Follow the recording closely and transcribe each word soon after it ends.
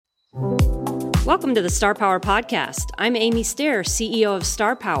Welcome to the Star Power Podcast. I'm Amy Stair, CEO of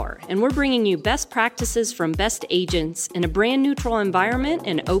Star Power, and we're bringing you best practices from best agents in a brand neutral environment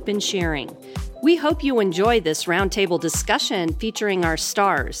and open sharing. We hope you enjoy this roundtable discussion featuring our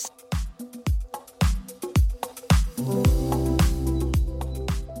stars.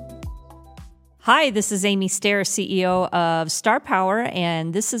 Hi, this is Amy Stair, CEO of Star Power,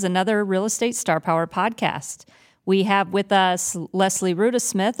 and this is another Real Estate Star Power podcast. We have with us Leslie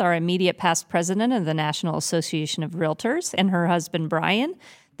Rudismith, our immediate past president of the National Association of Realtors, and her husband, Brian.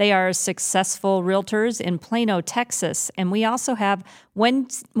 They are successful realtors in Plano, Texas. And we also have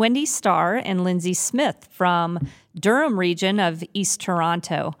Wendy Starr and Lindsay Smith from Durham region of East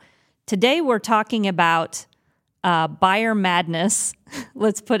Toronto. Today, we're talking about buyer madness,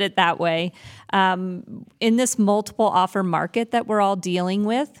 let's put it that way. In this multiple offer market that we're all dealing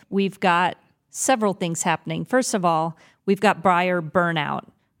with, we've got several things happening. First of all, we've got buyer burnout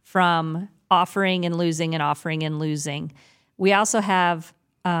from offering and losing and offering and losing. We also have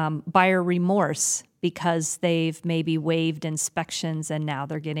buyer remorse because they've maybe waived inspections and now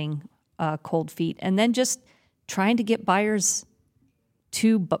they're getting cold feet. And then just trying to get buyers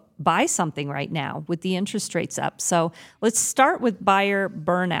to buy something right now with the interest rates up. So let's start with buyer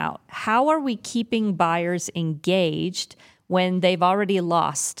burnout. How are we keeping buyers engaged when they've already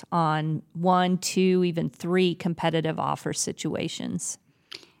lost on 1, 2, even 3 competitive offer situations?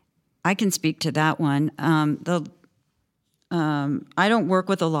 I can speak to that one. I don't work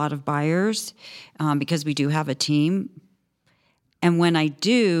with a lot of buyers because we do have a team. And when I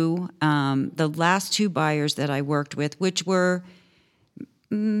do, the last 2 buyers that I worked with, which were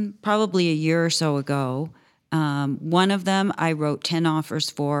probably a year or so ago, one of them I wrote 10 offers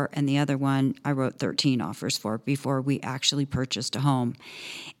for, and the other one I wrote 13 offers for before we actually purchased a home.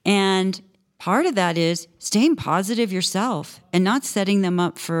 And part of that is staying positive yourself and not setting them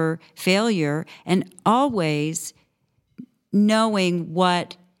up for failure, and always knowing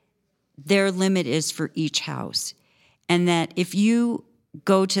what their limit is for each house. And that if you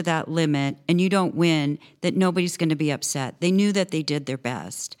go to that limit and you don't win, that nobody's going to be upset. They knew that they did their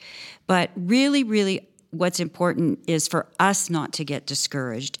best. But really, what's important is for us not to get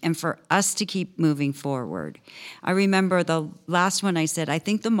discouraged and for us to keep moving forward. I remember the last one I said, I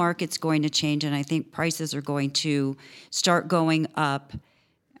think the market's going to change and I think prices are going to start going up.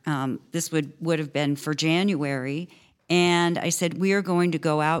 This would have been for January. And I said, we are going to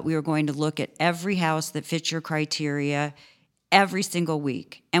go out. We are going to look at every house that fits your criteria every single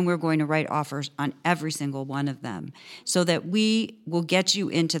week, and we're going to write offers on every single one of them so that we will get you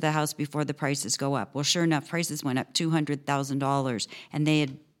into the house before the prices go up. Well, sure enough, prices went up $200,000, and they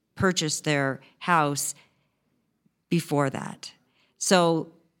had purchased their house before that.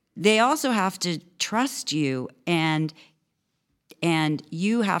 So they also have to trust you, and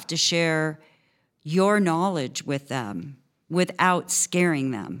you have to share your knowledge with them without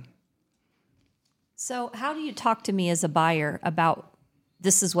scaring them. So how do you talk to me as a buyer about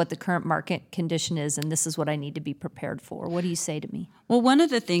this is what the current market condition is and this is what I need to be prepared for? What do you say to me? Well, one of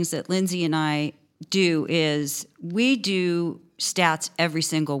the things that Lindsay and I do is we do stats every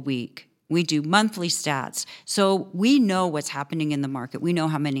single week. We do monthly stats. So we know what's happening in the market. We know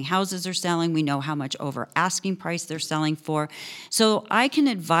how many houses are selling. We know how much over asking price they're selling for. So I can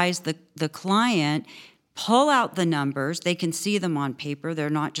advise the client, pull out the numbers. They can see them on paper. They're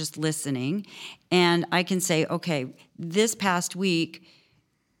not just listening. And I can say, okay, this past week,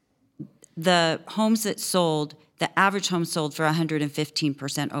 the homes that sold, the average home sold for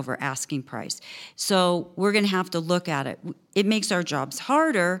 115% over asking price. So we're going to have to look at it. It makes our jobs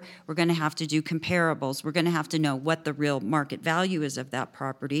harder. We're going to have to do comparables. We're going to have to know what the real market value is of that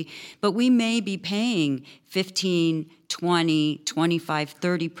property. But we may be paying 15, 20, 25,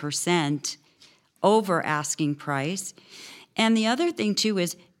 30% over asking price. And the other thing too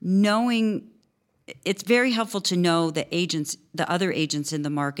is knowing, it's very helpful to know the agents, the other agents in the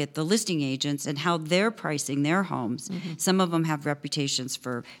market, the listing agents, and how they're pricing their homes. Mm-hmm. Some of them have reputations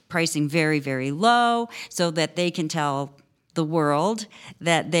for pricing very, very low so that they can tell the world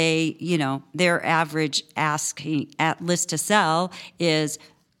that they, their average asking at list to sell is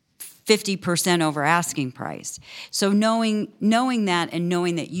 50% over asking price. So knowing that and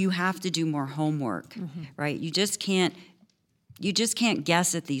knowing that you have to do more homework, mm-hmm. right? You just can't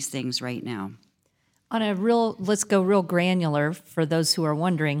guess at these things right now. Let's go real granular for those who are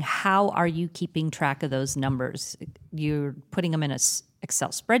wondering, how are you keeping track of those numbers? You're putting them in a Excel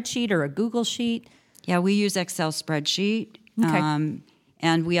spreadsheet or a Google sheet? Yeah, we use Excel spreadsheet. Okay.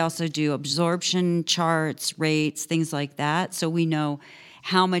 And we also do absorption charts, rates, things like that. So we know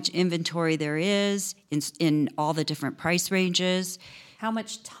how much inventory there is in all the different price ranges. How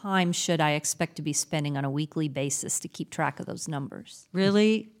much time should I expect to be spending on a weekly basis to keep track of those numbers?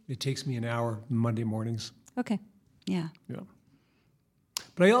 Really? It takes me an hour Monday mornings. Okay. Yeah. Yeah.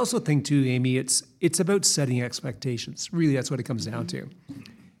 But I also think too, Amy, it's about setting expectations. Really, that's what it comes down to.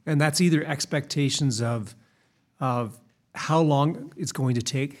 And that's either expectations of how long it's going to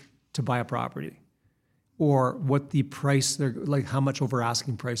take to buy a property, or what the price how much over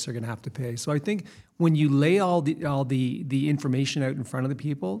asking price they're going to have to pay. So I think when you lay all the information out in front of the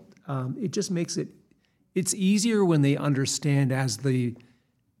people, it just makes it's easier when they understand as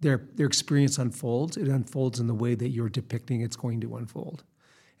their experience unfolds. It unfolds in the way that you're depicting it's going to unfold.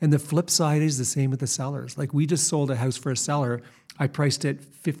 And the flip side is the same with the sellers. Like, we just sold a house for a seller. I priced it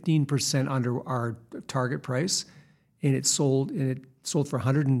 15% under our target price, and it sold for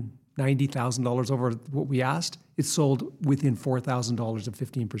 $190,000 over what we asked. It sold within $4,000 of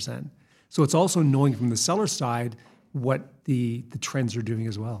 15%. So it's also knowing from the seller side what the trends are doing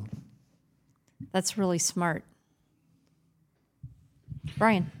as well. That's really smart.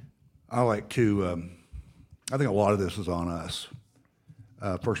 Brian. I like to, I think a lot of this is on us.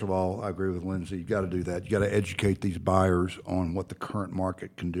 First of all, I agree with Lindsay. You got to do that. You got to educate these buyers on what the current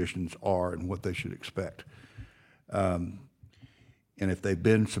market conditions are and what they should expect. And if they've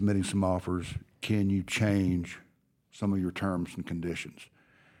been submitting some offers, can you change some of your terms and conditions?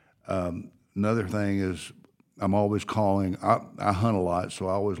 Another thing is, I'm always calling. I hunt a lot, so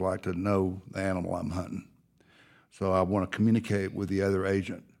I always like to know the animal I'm hunting. So I want to communicate with the other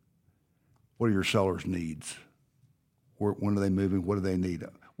agent. What are your sellers' needs? When are they moving? What do they need?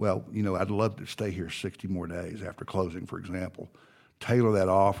 Well, I'd love to stay here 60 more days after closing, for example. Tailor that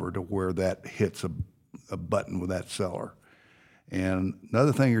offer to where that hits a button with that seller. And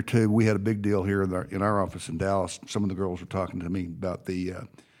another thing or two, we had a big deal here in our office in Dallas. Some of the girls were talking to me about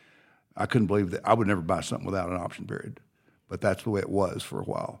I couldn't believe that I would never buy something without an option period. But that's the way it was for a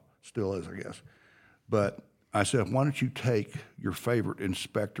while. Still is, I guess. But I said, why don't you take your favorite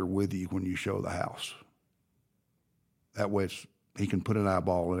inspector with you when you show the house? That way he can put an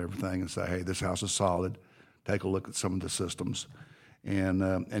eyeball in everything and say, hey, this house is solid. Take a look at some of the systems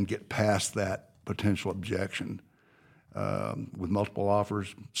and get past that potential objection. With multiple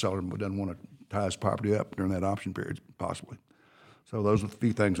offers, seller doesn't want to tie his property up during that option period, possibly. So those are the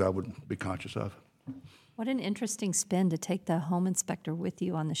few things I would be conscious of. What an interesting spin to take the home inspector with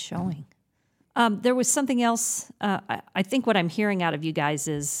you on the showing. There was something else. I think what I'm hearing out of you guys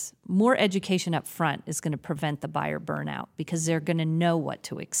is more education up front is going to prevent the buyer burnout because they're going to know what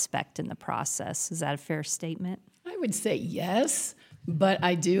to expect in the process. Is that a fair statement? I would say yes, but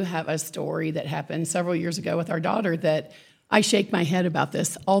I do have a story that happened several years ago with our daughter that I shake my head about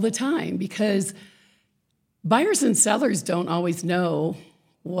this all the time because buyers and sellers don't always know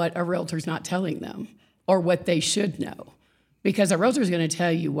what a realtor's not telling them or what they should know. Because a realtor is going to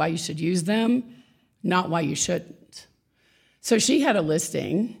tell you why you should use them, not why you shouldn't. So she had a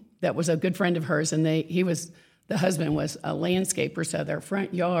listing that was a good friend of hers, and the husband was a landscaper, so their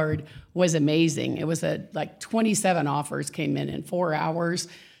front yard was amazing. It was 27 offers came in 4 hours.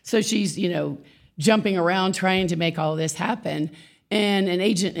 So she's, jumping around trying to make all this happen. And an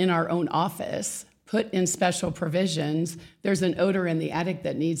agent in our own office put in special provisions, there's an odor in the attic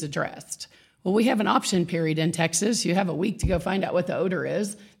that needs addressed. Well, we have an option period in Texas. You have a week to go find out what the odor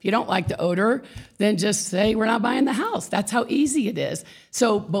is. If you don't like the odor, then just say, we're not buying the house. That's how easy it is.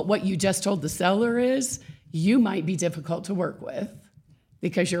 So, but what you just told the seller is, you might be difficult to work with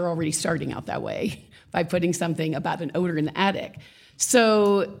because you're already starting out that way by putting something about an odor in the attic.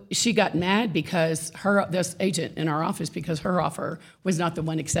 So she got mad because this agent in our office, because her offer was not the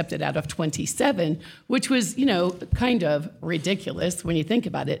one accepted out of 27, which was, kind of ridiculous when you think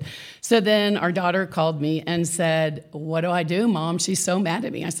about it. So then our daughter called me and said, what do I do, Mom? She's so mad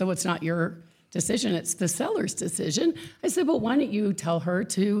at me. I said, well, it's not your decision. It's the seller's decision. I said, well, why don't you tell her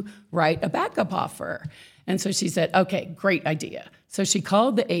to write a backup offer? And so she said, okay, great idea. So she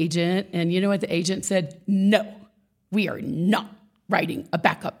called the agent, and you know what the agent said? No, we are not writing a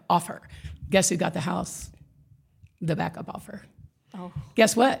backup offer. Guess who got the house? The backup offer. Oh.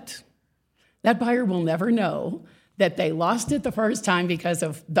 Guess what? That buyer will never know that they lost it the first time because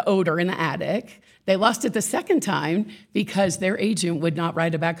of the odor in the attic. They lost it the second time because their agent would not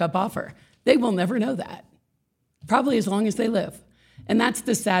write a backup offer. They will never know that, probably as long as they live. And that's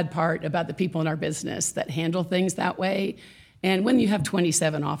the sad part about the people in our business that handle things that way. And when you have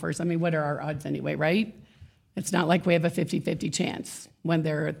 27 offers, what are our odds anyway, right? It's not like we have a 50-50 chance when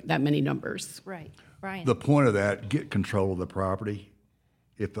there are that many numbers. Right. Brian. The point of that, get control of the property.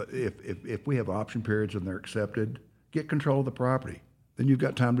 If we have option periods and they're accepted, get control of the property. Then you've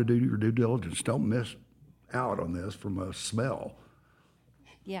got time to do your due diligence. Don't miss out on this from a smell.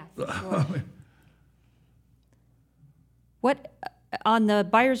 Yeah, for sure. What, on the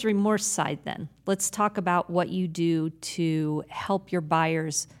buyer's remorse side then, let's talk about what you do to help your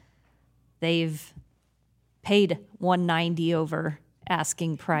buyers. They've paid $190 over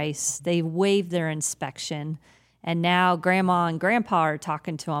asking price. They've waived their inspection. And now grandma and grandpa are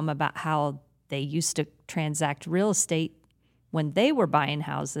talking to them about how they used to transact real estate when they were buying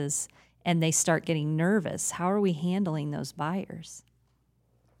houses, and they start getting nervous. How are we handling those buyers?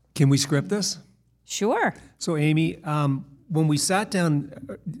 Can we script this? Sure. So, Amy, when we sat down,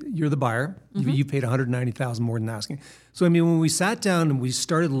 you're the buyer. You paid $190,000 more than asking. So, I mean, when we sat down and we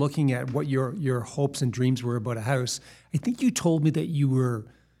started looking at what your hopes and dreams were about a house, I think you told me that you were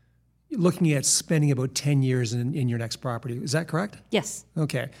looking at spending about 10 years in your next property. Is that correct? Yes.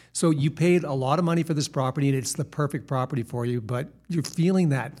 Okay. So you paid a lot of money for this property, and it's the perfect property for you, but you're feeling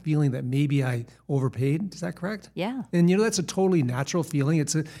that maybe I overpaid. Is that correct? Yeah. And that's a totally natural feeling.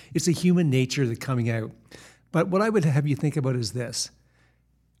 It's a human nature that's coming out. But what I would have you think about is this.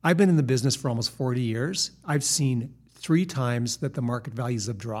 I've been in the business for almost 40 years. I've seen 3 times that the market values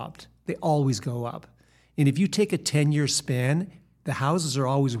have dropped. They always go up. And if you take a 10-year span, the houses are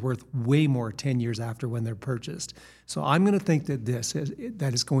always worth way more 10 years after when they're purchased. So I'm going to think that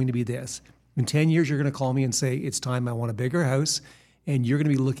that is going to be this. In 10 years, you're going to call me and say, it's time, I want a bigger house. And you're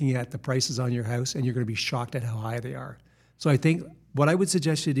going to be looking at the prices on your house, and you're going to be shocked at how high they are. So I think what I would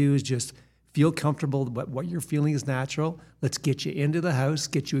suggest you do is just feel comfortable that what you're feeling is natural. Let's get you into the house,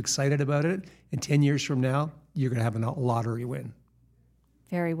 get you excited about it. And 10 years from now, you're going to have a lottery win.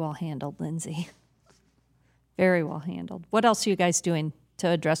 Very well handled, Lindsay. Very well handled. What else are you guys doing to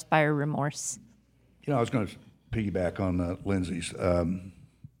address buyer remorse? I was going to piggyback on Lindsay's.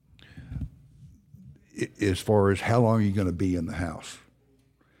 As far as how long are you going to be in the house?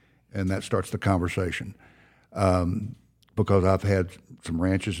 And that starts the conversation. Because I've had some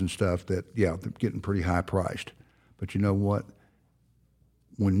ranches and stuff that, they're getting pretty high priced. But you know what?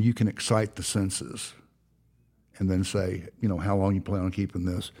 When you can excite the senses and then say, how long you plan on keeping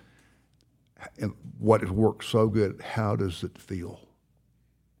this, and what has worked so good, how does it feel?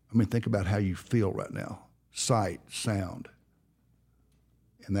 I mean, think about how you feel right now. Sight, sound,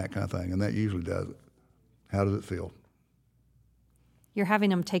 and that kind of thing. And that usually does it. How does it feel? You're having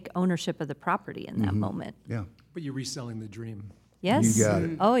them take ownership of the property in that moment. Yeah. But you're reselling the dream. Yes. You got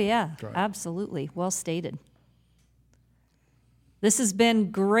it. Oh, yeah. Right. Absolutely. Well stated. This has been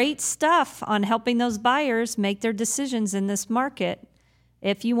great stuff on helping those buyers make their decisions in this market.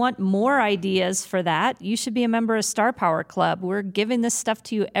 If you want more ideas for that, you should be a member of Star Power Club. We're giving this stuff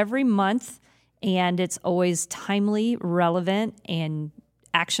to you every month, and it's always timely, relevant, and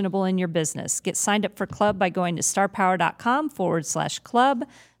actionable in your business. Get signed up for Club by going to starpower.com/club.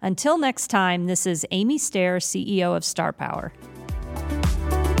 Until next time, this is Amy Stair, CEO of Star Power.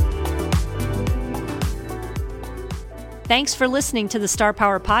 Thanks for listening to the Star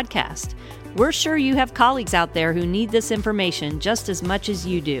Power Podcast. We're sure you have colleagues out there who need this information just as much as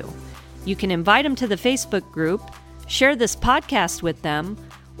you do. You can invite them to the Facebook group, share this podcast with them,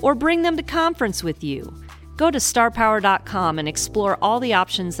 or bring them to conference with you. Go to starpower.com and explore all the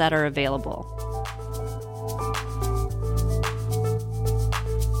options that are available.